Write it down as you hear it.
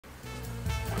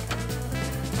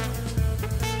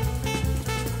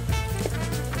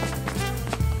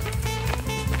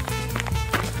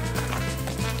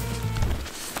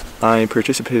I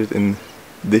participated in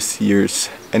this year's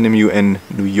NMUN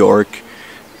New York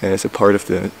as a part of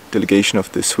the delegation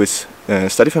of the Swiss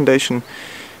Study Foundation.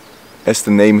 As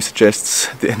the name suggests,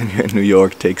 the NMUN New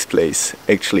York takes place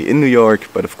actually in New York,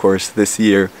 but of course this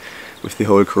year with the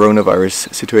whole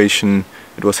coronavirus situation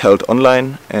it was held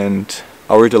online, and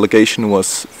our delegation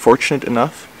was fortunate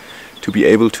enough to be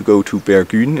able to go to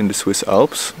Bergün in the Swiss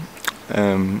Alps,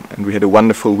 and we had a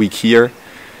wonderful week here.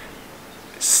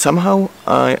 Somehow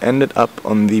I ended up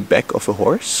on the back of a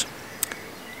horse,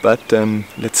 but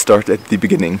let's start at the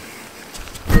beginning.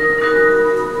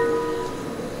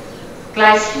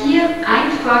 Gleis 4,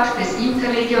 Einfahrt des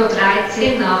Interregio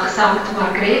 13 nach St.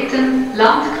 Margrethen,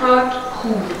 Landgrad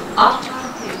Chur.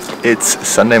 It's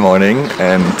Sunday morning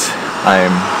and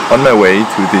I'm on my way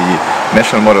to the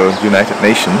National Model United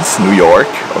Nations, New York,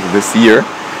 of this year.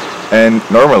 And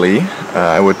normally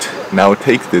I would now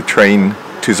take the train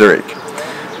to Zurich.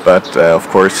 But of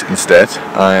course instead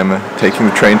I'm taking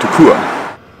the train to Chur.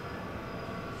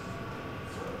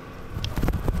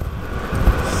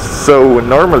 So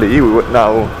normally we would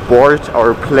now board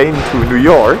our plane to New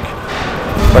York,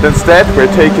 but instead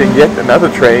we're taking yet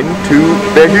another train to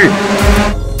Bergün.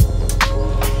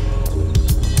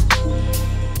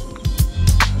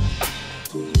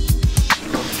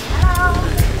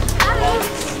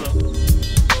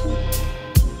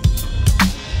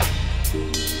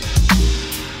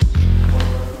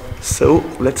 So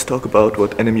let's talk about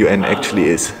what NMUN actually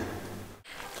is.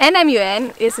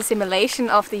 NMUN is a simulation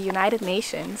of the United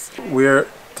Nations. We're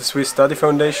the Swiss Study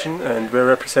Foundation and we're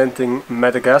representing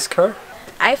Madagascar.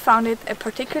 I found it a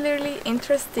particularly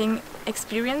interesting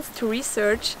experience to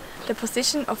research the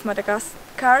position of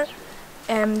Madagascar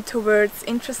towards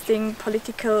interesting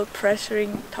political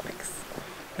pressuring topics.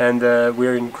 And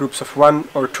we're in groups of 1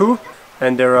 or 2,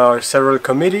 and there are several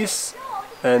committees,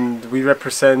 and we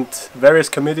represent various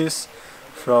committees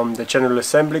from the General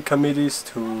Assembly committees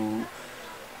to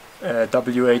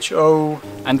WHO.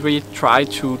 And we try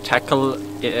to tackle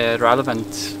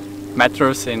relevant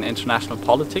matters in international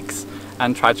politics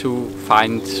and try to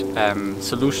find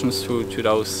solutions to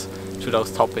those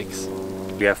topics.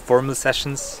 We have formal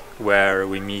sessions where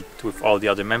we meet with all the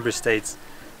other member states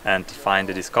and find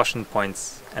the discussion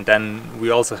points, and then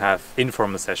we also have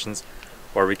informal sessions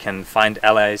where we can find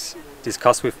allies,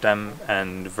 discuss with them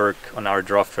and work on our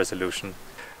draft resolution.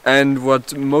 And what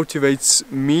motivates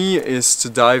me is to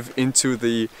dive into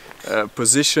the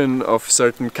position of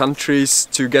certain countries,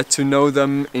 to get to know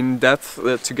them in depth,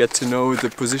 to get to know the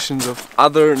positions of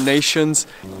other nations.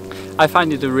 I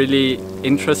find it a really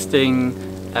interesting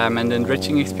and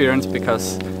enriching experience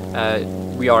because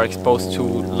we are exposed to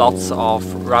lots of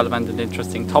relevant and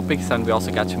interesting topics, and we also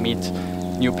get to meet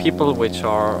new people which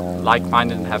are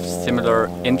like-minded and have similar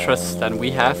interests than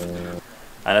we have.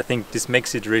 And I think this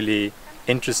makes it really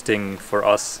interesting for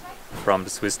us from the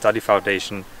Swiss Study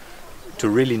Foundation to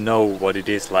really know what it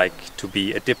is like to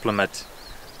be a diplomat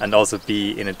and also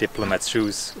be in a diplomat's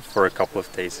shoes for a couple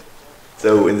of days.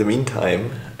 So in the meantime,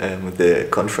 the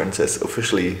conference has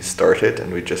officially started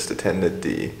and we just attended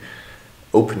the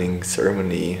opening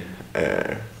ceremony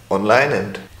online,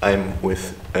 and I'm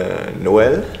with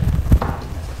Noel.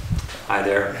 Hi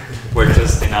there. We're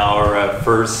just in our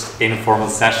first informal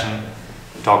session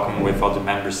talking with other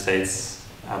member states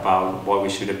about what we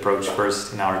should approach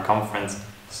first in our conference.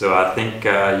 So I think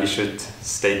you should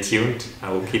stay tuned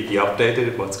and we'll keep you updated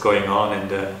with what's going on in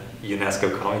the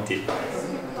UNESCO community.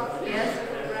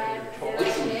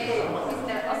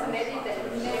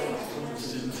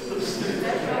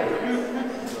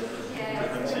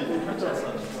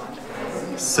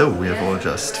 So we have all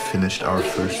just finished our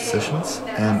first sessions,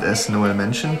 and as Noel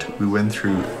mentioned, we went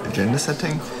through agenda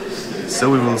setting, so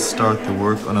we will start the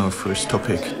work on our first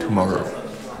topic tomorrow.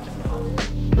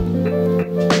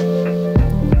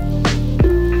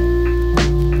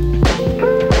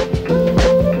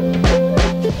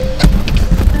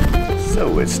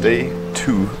 So it's day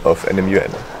 2 of NMUN.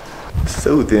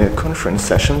 So the conference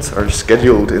sessions are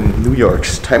scheduled in New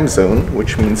York's time zone,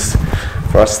 which means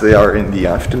for us they are in the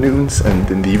afternoons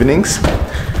and in the evenings.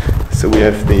 So we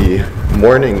have the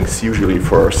mornings usually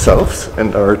for ourselves,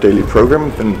 and our daily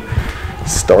program then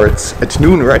starts at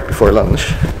noon right before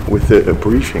lunch with the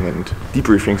briefing and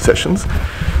debriefing sessions,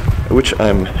 which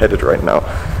I'm headed right now.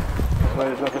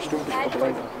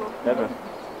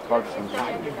 Welcome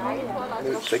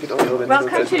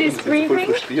to this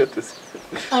briefing.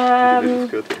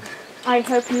 I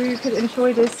hope you could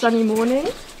enjoy this sunny morning.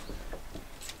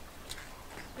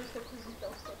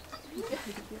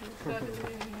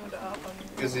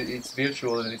 Because it's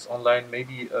virtual and it's online,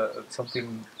 maybe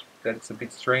something that's a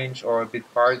bit strange or a bit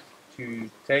hard to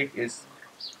take is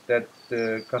that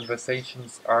the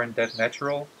conversations aren't that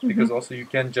natural, because also you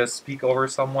can't just speak over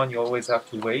someone, you always have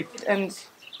to wait.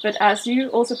 But as you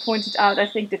also pointed out, I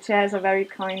think the chairs are very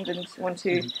kind and want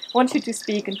you to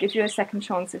speak and give you a second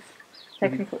chance if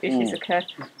technical issues occur.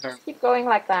 Keep going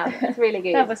like that. It's really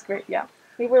good. That was great, yeah.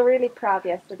 We were really proud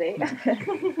yesterday.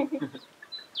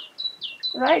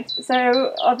 Right,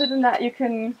 so other than that you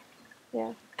can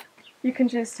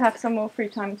just have some more free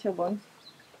time till 1.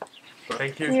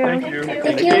 Thank you. Thank you.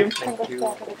 Thank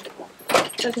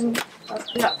you.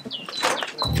 Yeah.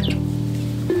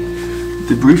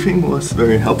 The briefing was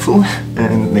very helpful,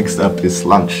 and next up is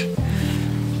lunch.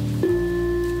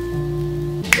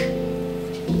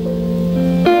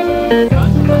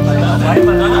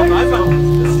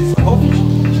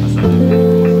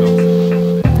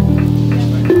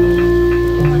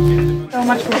 So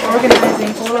much for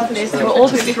organizing all of this, for all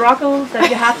the struggle that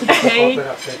you had to take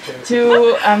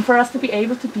to for us to be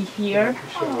able to be here.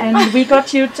 And we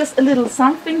got you just a little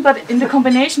something, but in the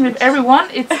combination with everyone,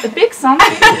 it's a big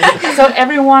something. So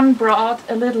everyone brought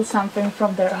a little something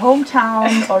from their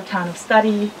hometown or town of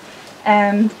study.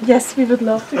 And yes, we would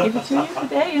love to give it to you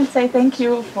today and say thank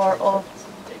you for all.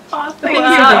 Oh, thank you.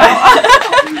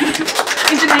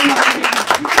 In the name of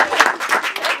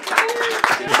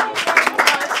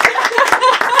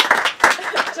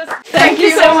Thank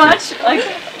you so much. Like,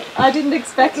 I didn't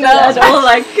expect that at all.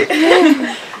 Like,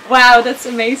 wow, that's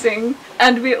amazing.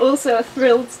 And we're also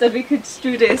thrilled that we could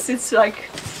do this. It's like,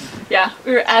 yeah,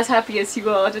 we're as happy as you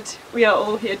are that we are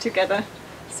all here together.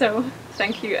 So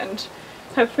thank you, and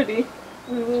hopefully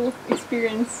we will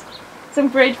experience some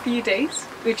great few days.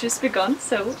 We've just begun,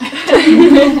 so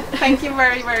Thank you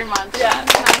very, very much. yeah.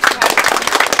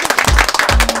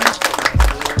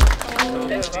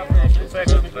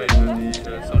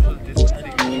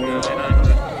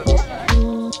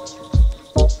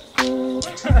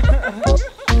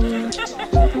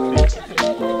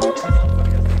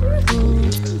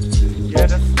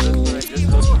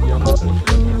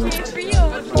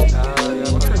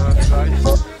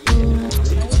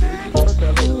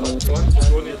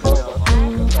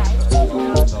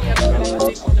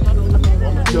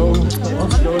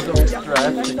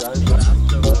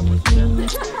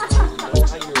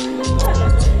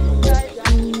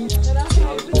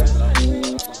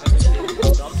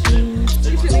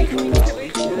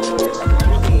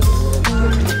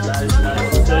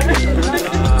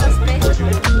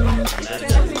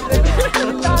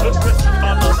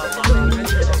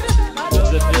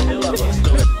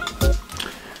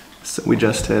 So we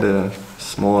just had a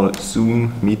small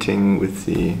Zoom meeting with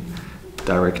the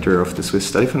director of the Swiss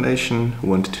Study Foundation, who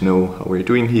wanted to know how we're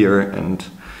doing here and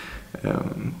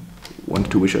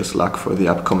wanted to wish us luck for the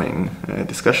upcoming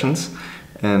discussions.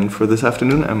 And for this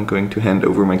afternoon I'm going to hand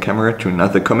over my camera to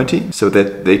another committee so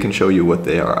that they can show you what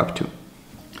they are up to.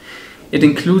 It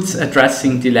includes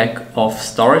addressing the lack of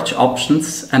storage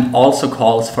options and also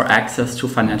calls for access to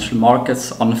financial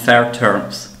markets on fair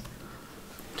terms.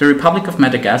 The Republic of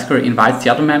Madagascar invites the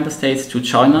other member states to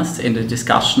join us in the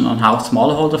discussion on how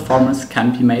smallholder farmers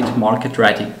can be made market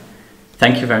ready.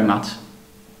 Thank you very much.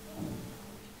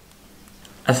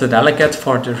 As a delegate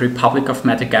for the Republic of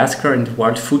Madagascar in the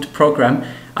World Food Programme,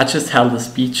 I just held a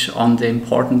speech on the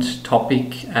important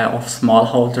topic of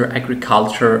smallholder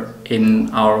agriculture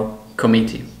in our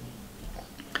committee.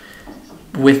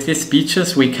 With these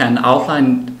speeches we can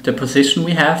outline the position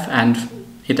we have and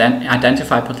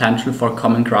identify potential for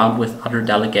common ground with other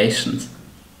delegations.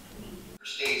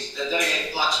 States, the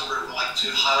delegate Luxembourg would like to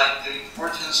highlight the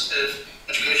importance of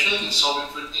education in solving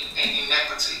food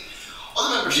inequity.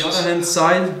 On the other hand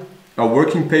side, our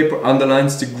working paper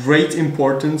underlines the great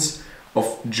importance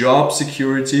of job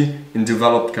security in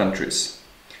developed countries.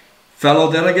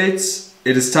 Fellow delegates,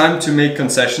 it is time to make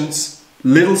concessions.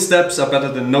 Little steps are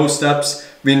better than no steps.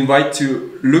 We invite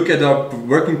to look at our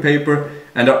working paper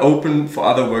and are open for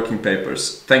other working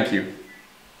papers. Thank you.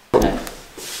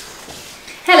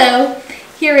 Hello,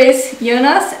 here is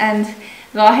Jonas and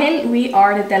Rahel. We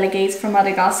are the delegates from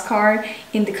Madagascar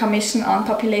in the Commission on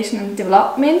Population and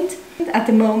Development. At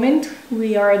the moment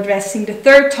we are addressing the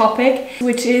third topic,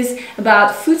 which is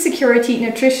about food security,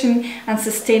 nutrition and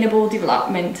sustainable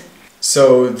development.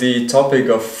 So the topic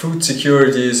of food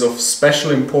security is of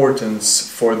special importance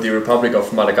for the Republic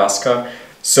of Madagascar.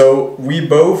 So we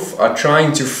both are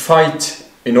trying to fight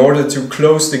in order to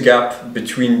close the gap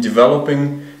between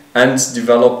developing and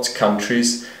developed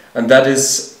countries, and that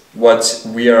is what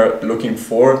we are looking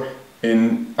for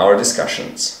in our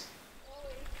discussions.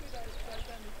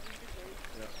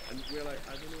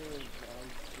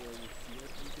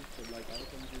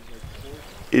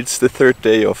 It's the third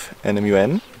day of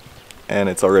NMUN, and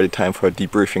it's already time for a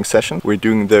debriefing session. We're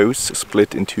doing those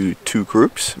split into 2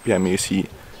 groups. Behind me you see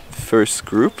the first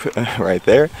group right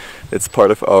there. It's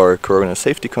part of our Corona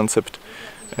safety concept.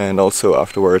 And also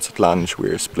afterwards at lunch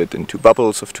we're split into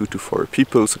bubbles of 2 to 4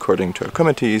 people according to our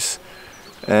committees.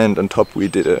 And on top we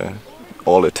did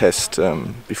all a test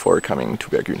before coming to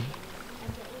Bergün.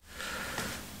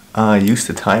 I used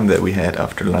the time that we had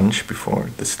after lunch before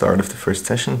the start of the first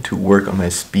session to work on my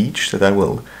speech that I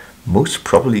will most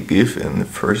probably give in the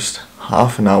first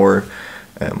half an hour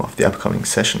of the upcoming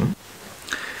session.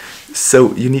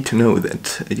 So you need to know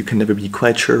that you can never be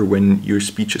quite sure when your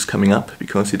speech is coming up,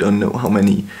 because you don't know how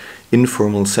many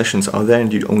informal sessions are there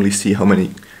and you only see how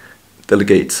many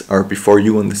delegates are before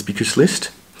you on the speakers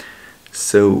list.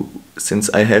 So since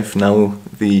I have now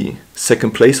the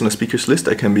second place on the speakers list,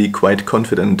 I can be quite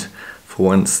confident for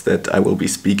once that I will be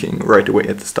speaking right away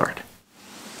at the start.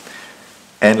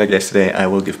 And like yesterday, I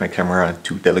will give my camera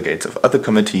to delegates of other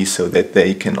committees so that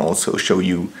they can also show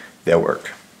you their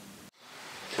work.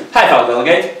 Hi fellow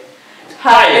delegate!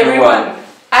 Hi everyone!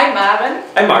 I'm Maren.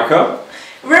 I'm Marco.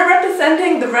 We're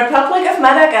representing the Republic of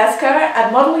Madagascar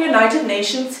at Model United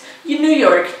Nations in New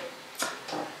York.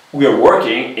 We are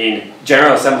working in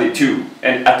General Assembly 2,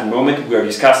 and at the moment we are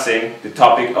discussing the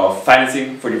topic of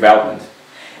financing for development.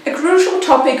 A crucial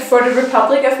topic for the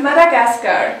Republic of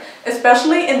Madagascar,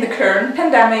 especially in the current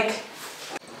pandemic.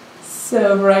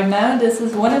 So right now this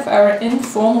is one of our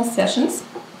informal sessions,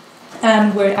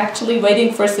 and we're actually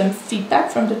waiting for some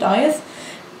feedback from the dais,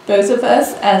 both of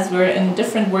us, as we're in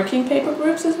different working paper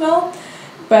groups as well.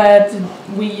 But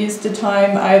we used the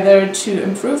time either to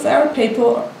improve our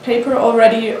paper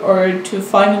already or to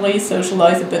finally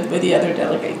socialize a bit with the other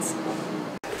delegates.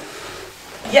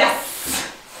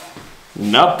 Yes!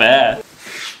 Not bad!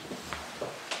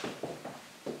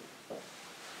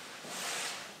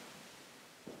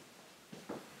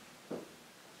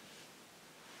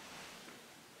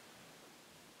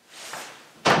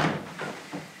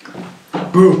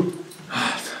 Boum!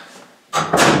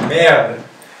 Merde!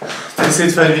 T'essaies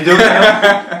de faire une vidéo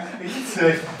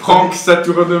Prank, ça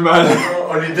tourne mal.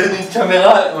 On lui donne une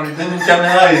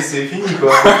caméra et c'est fini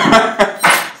quoi.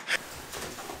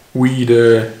 We,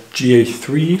 the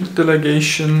GA3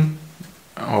 delegation,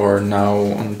 are now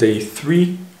on day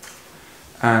 3,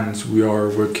 and we are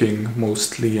working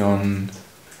mostly on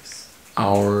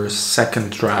our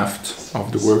second draft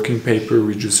of the working paper.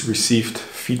 We just received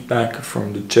feedback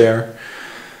from the chair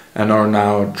and are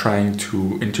now trying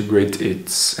to integrate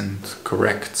it and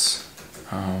correct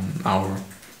our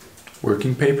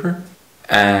working paper.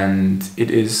 And it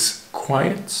is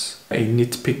quite a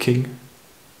nitpicking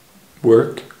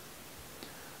work,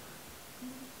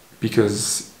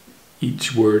 because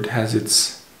each word has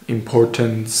its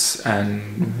importance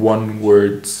and one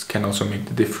word can also make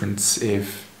the difference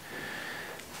if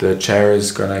the chair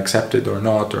is gonna accept it or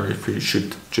not, or if we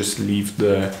should just leave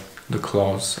the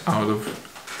clause out of.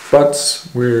 But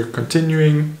we're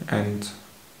continuing and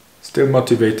still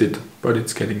motivated, but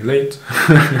it's getting late.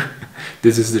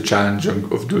 This is the challenge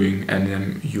of doing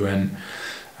NMUN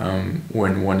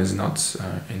when one is not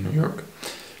in New York.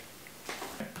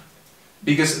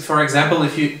 Because, for example,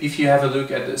 if you have a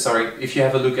look at the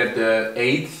the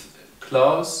 8th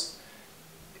clause,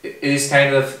 it is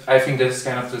kind of, I think that's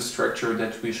kind of the structure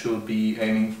that we should be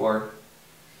aiming for.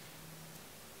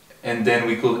 And then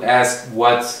we could ask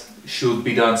what should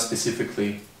be done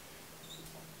specifically.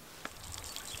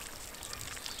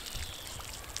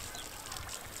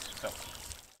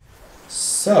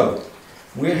 So,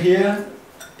 we're here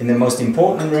in the most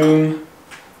important room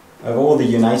of all the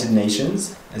United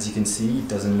Nations. As you can see, it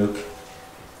doesn't look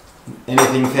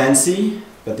anything fancy,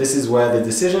 but this is where the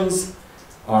decisions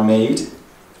are made.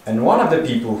 And one of the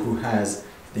people who has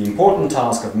the important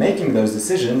task of making those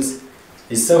decisions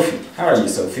is Sophie. How are you,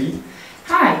 Sophie?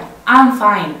 Hi, I'm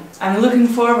fine. I'm looking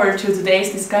forward to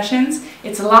today's discussions.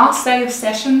 It's the last day of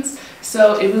sessions,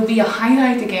 so it will be a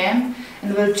highlight again,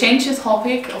 and we'll change the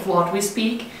topic of what we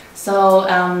speak. So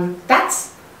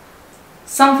that's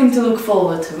something to look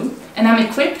forward to. And I'm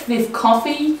equipped with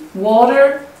coffee,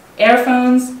 water,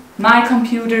 earphones, my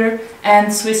computer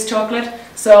and Swiss chocolate.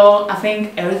 So I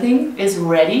think everything is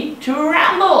ready to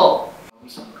ramble.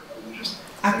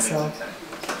 Axel,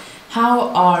 how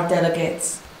are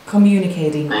delegates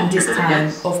communicating in this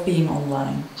time of being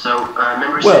online?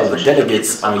 Well, the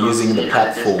delegates are using the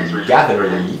platform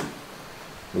Gatherly,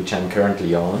 which I'm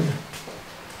currently on.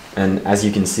 And as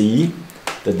you can see,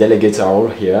 the delegates are all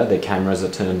here, the cameras are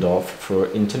turned off for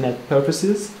internet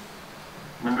purposes.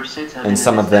 And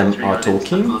some of them are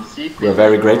talking. We're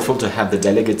very grateful to have the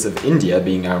delegates of India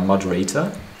being our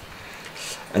moderator.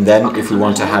 And then if we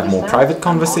want to have more private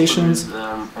conversations,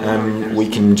 we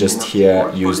can just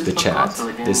here use the chat.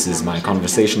 This is my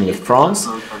conversation with France,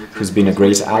 who's been a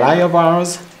great ally of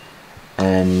ours.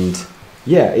 And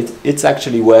yeah, it's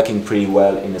actually working pretty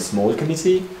well in a small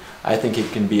committee. I think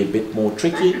it can be a bit more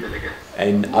tricky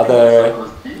in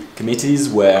other committees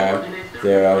where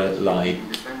there are like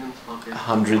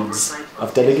hundreds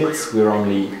of delegates. We're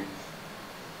only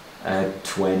at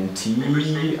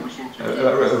 20,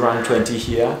 around 20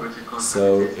 here,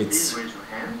 so it's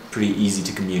pretty easy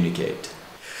to communicate.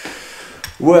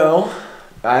 Well,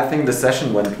 I think the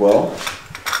session went well.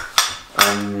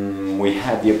 We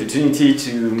had the opportunity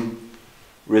to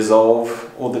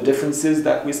resolve all the differences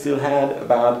that we still had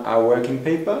about our working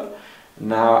paper.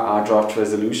 Now our draft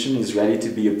resolution is ready to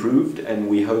be approved, and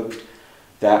we hoped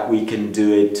that we can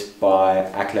do it by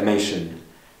acclamation.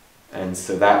 And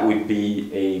so that would be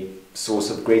a source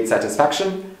of great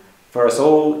satisfaction for us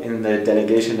all in the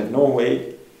delegation of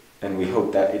Norway, and we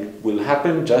hope that it will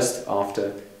happen just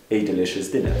after a delicious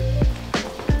dinner.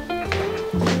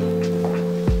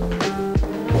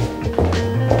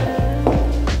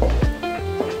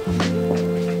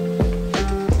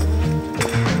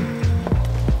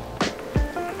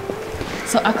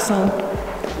 So Axel,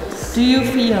 do you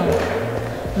feel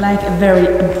like a very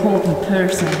important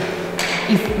person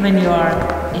when you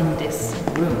are in this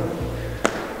room?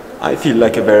 I feel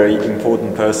like a very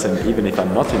important person even if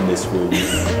I'm not in this room.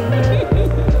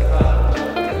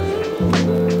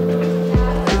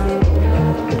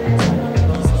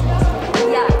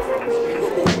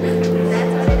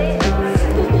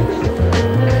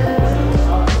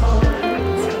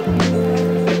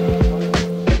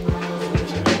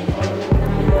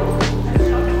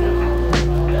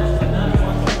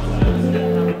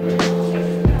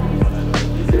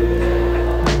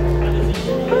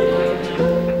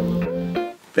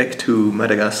 Back to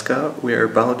Madagascar, we are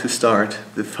about to start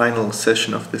the final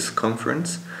session of this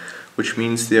conference, which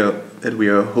means that we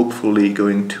are hopefully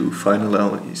going to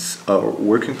finalize our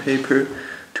working paper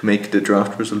to make the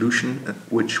draft resolution,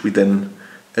 which we then,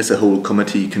 as a whole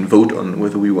committee, can vote on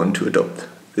whether we want to adopt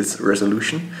this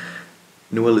resolution.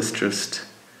 Noel is just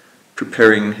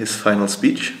preparing his final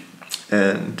speech,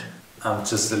 and I'm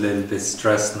just a little bit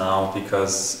stressed now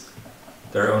because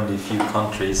there are only a few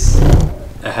countries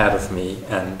ahead of me,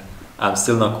 and I'm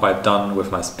still not quite done with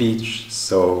my speech,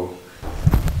 so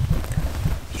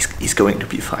he's going to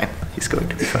be fine. He's going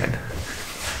to be fine.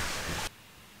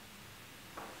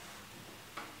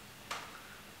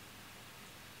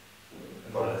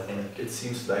 Well, I think it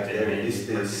seems like there is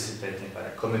this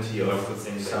committee of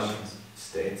some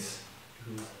states.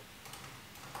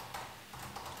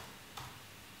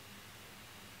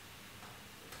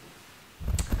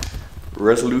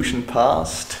 Resolution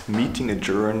passed, meeting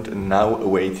adjourned, and now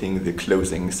awaiting the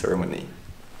closing ceremony.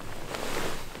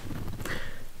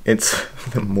 It's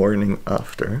the morning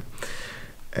after,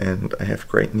 and I have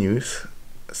great news.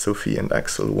 Sophie and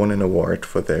Axel won an award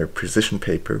for their precision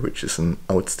paper, which is an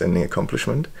outstanding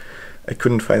accomplishment. I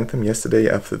couldn't find them yesterday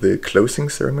after the closing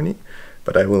ceremony,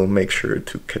 but I will make sure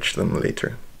to catch them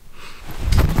later.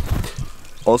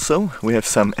 Also, we have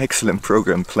some excellent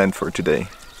program planned for today.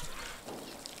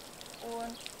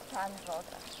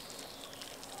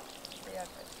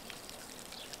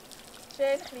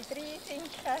 Schön ein bisschen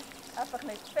reinsinken, einfach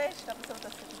nicht zu fest, aber so,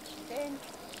 dass Sie ein bisschen gehen.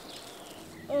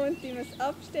 Und ich muss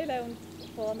abstellen und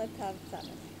vorne die Hand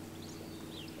zusammen.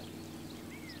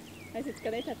 Ich weiss jetzt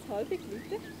gar nicht, hat es halb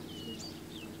geläutet?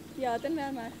 Ja, dann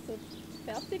wären wir so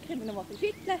fertig, können wir noch mal ein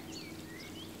bisschen schütteln.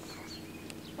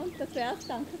 Und das wär's.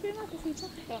 Danke vielmals, dass Sie so...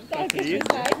 Danke fürs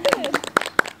Leiten.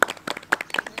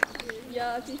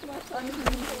 Ja, diesmal kann ich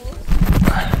nicht so.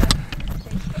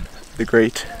 The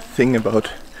great thing about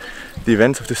the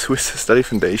events of the Swiss Study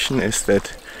Foundation is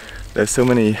that there's so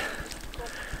many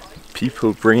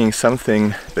people bringing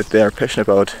something that they are passionate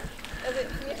about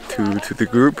to the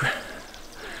group.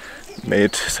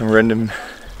 Made some random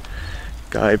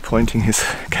guy pointing his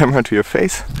camera to your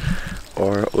face,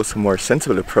 or also more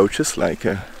sensible approaches like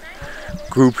a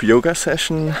group yoga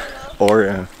session or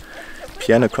a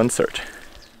piano concert.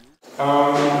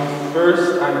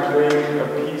 First, I'm playing a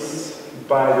piece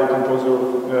by the composer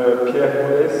Pierre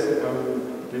Boulez.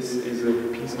 This is a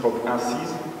piece called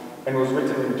Assise, and was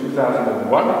written in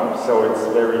 2001, so it's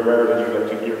very rare that you get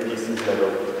to hear pieces that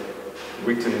are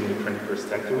written in the 21st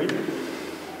century.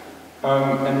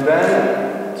 And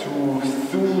then, to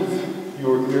soothe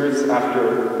your ears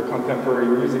after the contemporary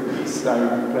music piece,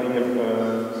 I'm playing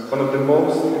one of the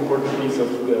most important pieces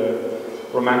of the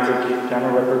romantic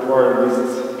piano repertoire,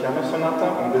 Liszt's piano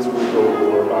sonata, and this will go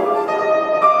for about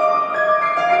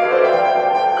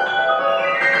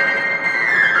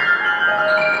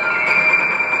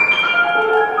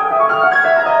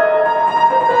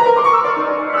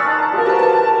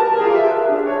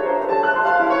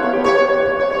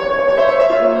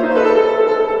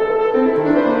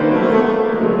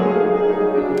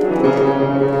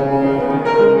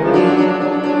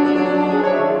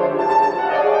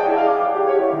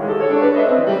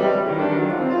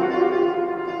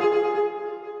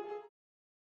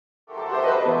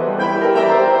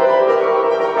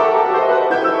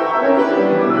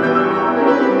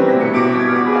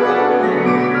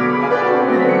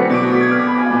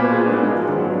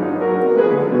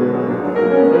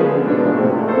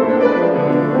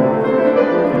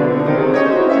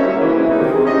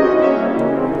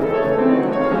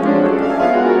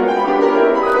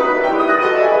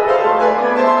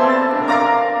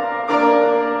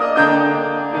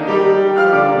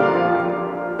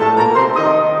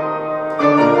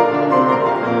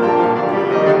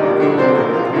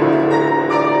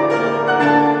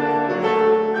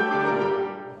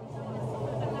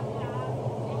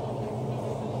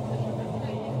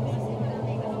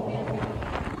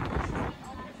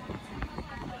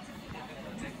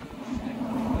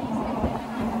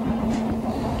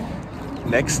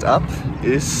Next up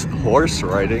is horse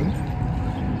riding,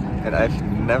 and I've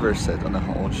never sat on a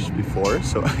horse before,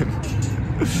 so I'm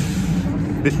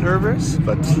a bit nervous,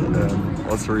 but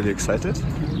also really excited.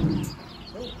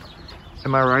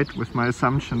 Am I right with my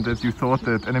assumption that you thought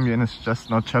that NMUN is just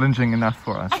not challenging enough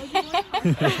for us?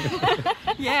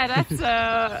 Yeah, that's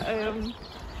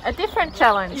a different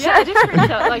challenge. Yeah, a different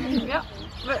challenge. Like, yeah,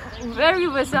 very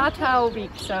versatile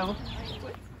week. So.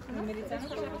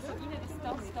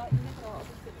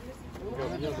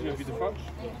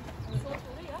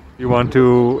 You want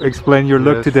to explain your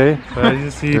look today?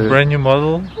 You see, brand new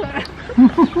model,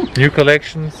 new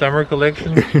collection, summer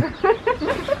collection,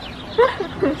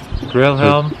 grill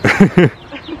helm,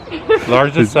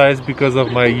 larger size because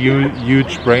of my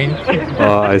huge brain.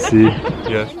 Oh, I see.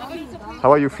 Yes.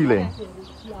 How are you feeling?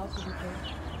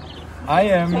 I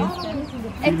am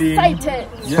Excited.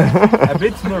 Yeah, a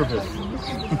bit nervous.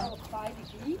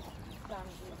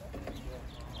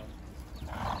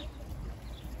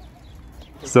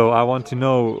 So I want to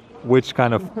know, which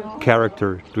kind of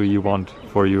character do you want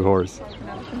for your horse?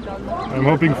 I'm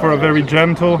hoping for a very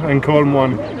gentle and calm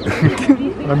one.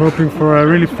 I'm hoping for a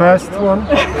really fast one.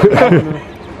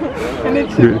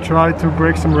 And try to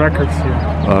break some records here.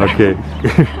 Okay.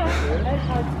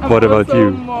 What about also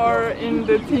you? More in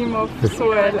the team of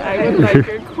Soel. I would like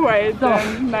a quiet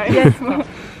and nice one.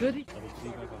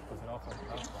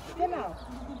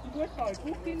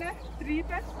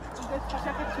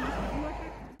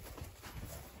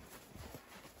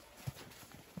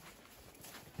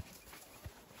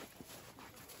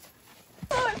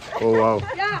 Oh wow,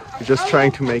 we're just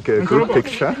trying to make a group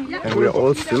picture and we're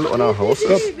all still on our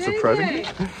horses, surprisingly.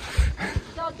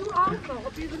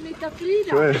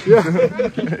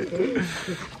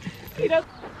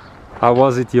 How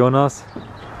was it, Jonas?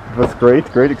 It was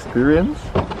great experience.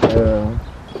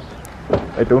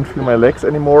 I don't feel my legs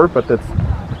anymore, but that's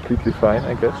completely fine,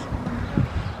 I guess.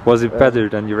 Was it better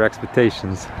than your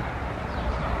expectations?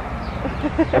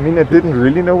 I mean, I didn't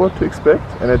really know what to expect,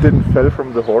 and I didn't fell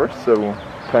from the horse, so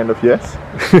kind of yes.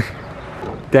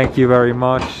 Thank you very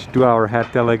much to our head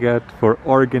delegate for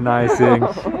organizing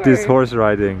this horse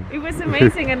riding. It was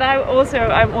amazing, and I'm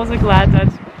also glad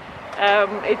that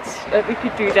we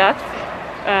could do that,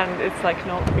 and it's like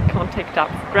we can't take that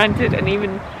for granted, and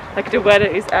even like the weather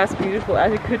is as beautiful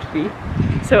as it could be.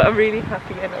 So I'm really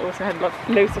happy, and I also had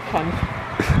loads of fun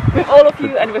with all of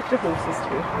you and with the horses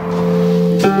too.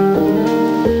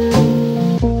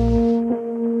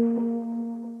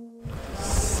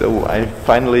 So I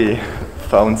finally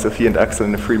found Sophie and Axel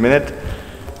in a free minute.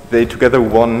 They together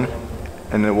won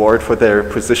an award for their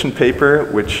position paper,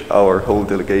 which our whole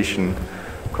delegation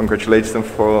congratulates them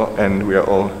for, and we are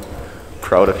all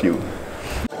proud of you.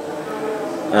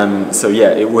 So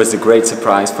yeah, it was a great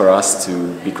surprise for us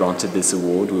to be granted this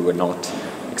award. We were not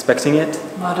expecting it.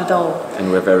 Not at all.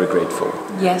 And we're very grateful.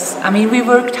 Yes, I mean, we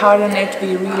worked hard on it,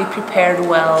 we really prepared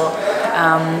well.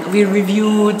 We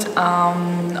reviewed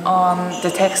on the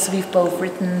texts we've both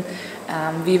written.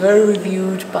 We were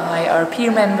reviewed by our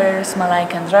peer members,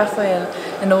 Malaika and Rafael,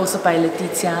 and also by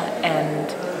Letizia and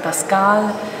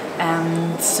Pascal.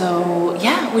 So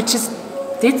yeah, we just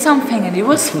did something and it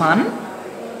was fun.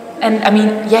 And I mean,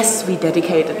 yes, we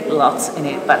dedicated lots in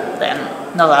it, but then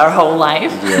not our whole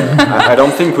life. Yeah, I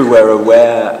don't think we were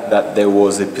aware that there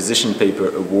was a position paper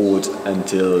award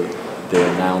until they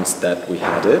announced that we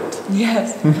had it.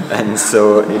 Yes. And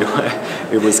so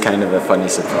it was kind of a funny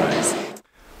surprise.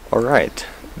 Alright,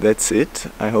 that's it.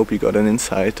 I hope you got an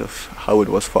insight of how it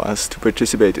was for us to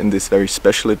participate in this very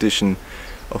special edition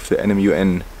of the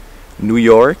NMUN New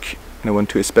York. And I want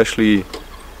to especially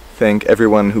thank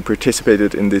everyone who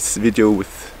participated in this video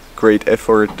with great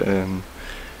effort.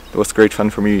 It was great fun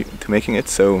for me to making it,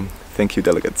 so thank you,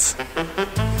 delegates.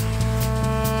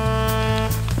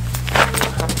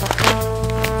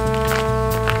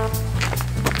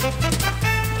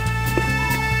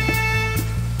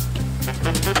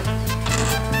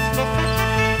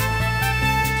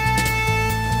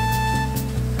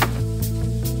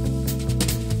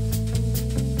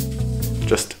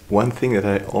 Just one thing that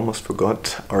I almost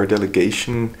forgot, our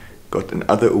delegation got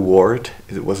another award.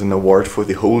 It was an award for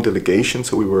the whole delegation,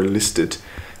 so we were listed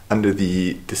under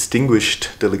the distinguished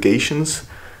delegations,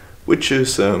 which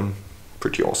is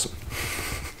pretty awesome.